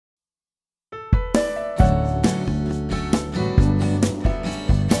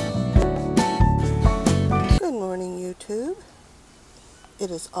YouTube. It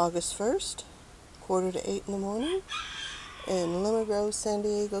is August 1st, 7:45 in the morning in Lima Grove, San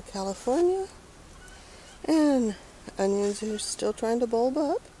Diego, California. And onions are still trying to bulb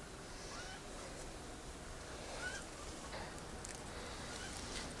up.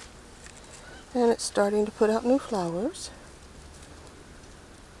 And it's starting to put out new flowers.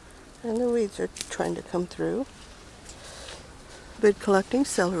 And the weeds are trying to come through. Been collecting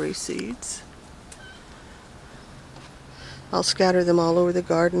celery seeds. I'll scatter them all over the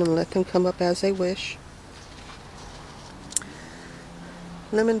garden and let them come up as they wish.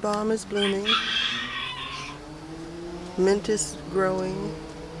 Lemon balm is blooming. Mint is growing.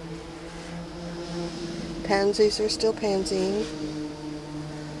 Pansies are still pansying.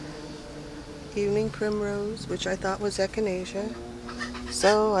 Evening primrose, which I thought was echinacea.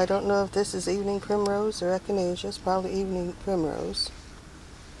 So I don't know if this is evening primrose or echinacea. It's probably evening primrose.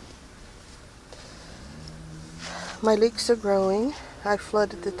 My leeks are growing. I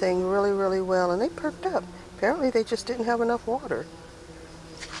flooded the thing really well and they perked up. Apparently they just didn't have enough water.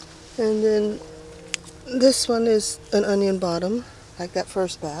 And then this one is an onion bottom, like that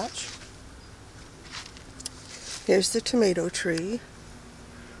first batch. Here's the tomato tree.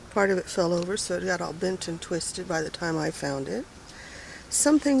 Part of it fell over, so it got all bent and twisted by the time I found it.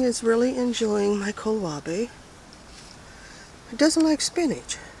 Something is really enjoying my kohlrabi. It doesn't like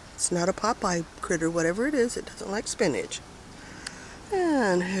spinach. It's not a Popeye critter, whatever it is, it doesn't like spinach.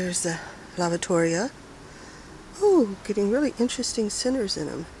 And here's the lavatoria. Ooh, getting really interesting centers in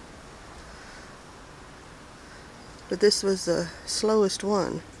them. But this was the slowest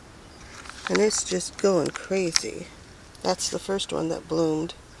one. And it's just going crazy. That's the first one that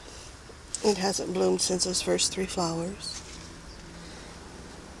bloomed. It hasn't bloomed since those first 3 flowers.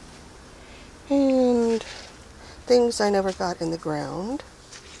 And things I never got in the ground.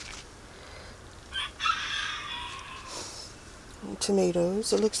 And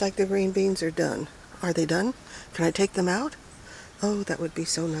tomatoes. It looks like the green beans are done. Are they done? Can I take them out? Oh, that would be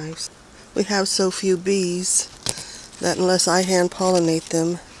so nice. We have so few bees that unless I hand pollinate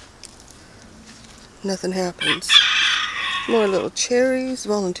them, nothing happens. More little cherries,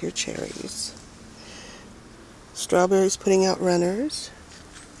 volunteer cherries. Strawberries putting out runners.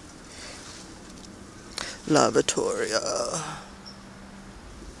 Lavatoria.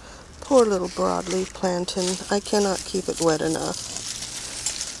 Poor little broadleaf plantain. I cannot keep it wet enough.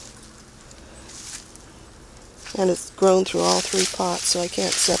 And it's grown through all 3 pots, so I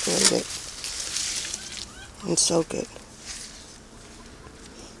can't separate it and soak it.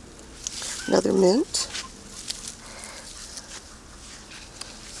 Another mint.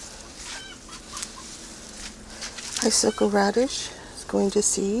 Icicle radish is going to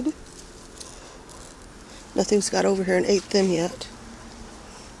seed. Nothing's got over here and ate them yet.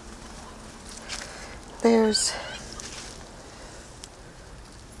 There's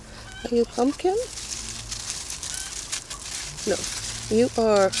a pumpkin. No, you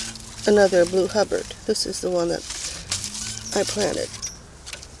are another Blue Hubbard. This is the one that I planted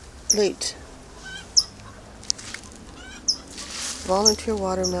late. Volunteer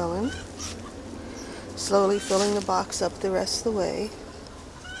watermelon. Slowly filling the box up the rest of the way.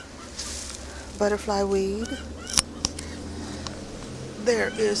 Butterfly weed.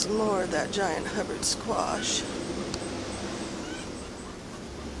 There is more of that giant Hubbard squash.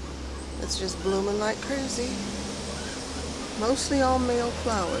 It's just blooming like crazy. Mostly all male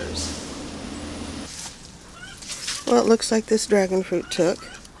flowers. Well, it looks like this dragon fruit took.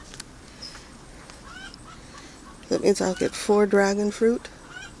 That means I'll get 4 dragon fruit.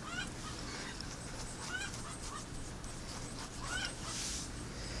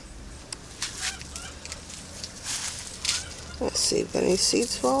 Let's see, got any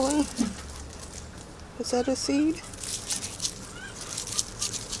seeds falling? Is that a seed?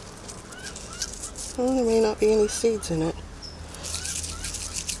 Well, there may not be any seeds in it.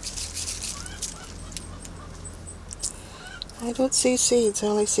 I don't see seeds, I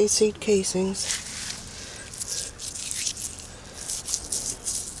only see seed casings.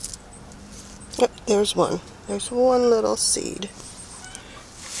 Oh, there's one. There's one little seed.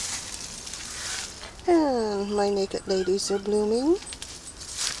 And my naked ladies are blooming.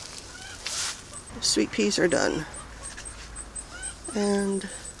 Sweet peas are done. And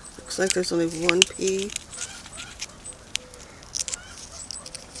looks like there's only 1 pea.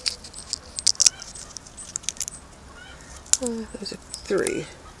 There's 3.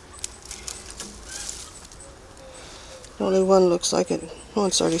 Only one looks like it.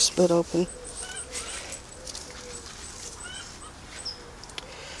 One's already split open.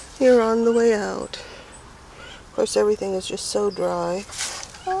 You're on the way out. Of course, everything is just so dry.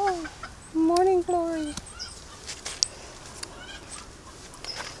 Oh, morning glory.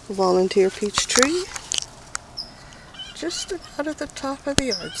 volunteer peach tree just about at the top of the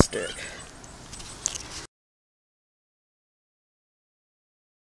yardstick.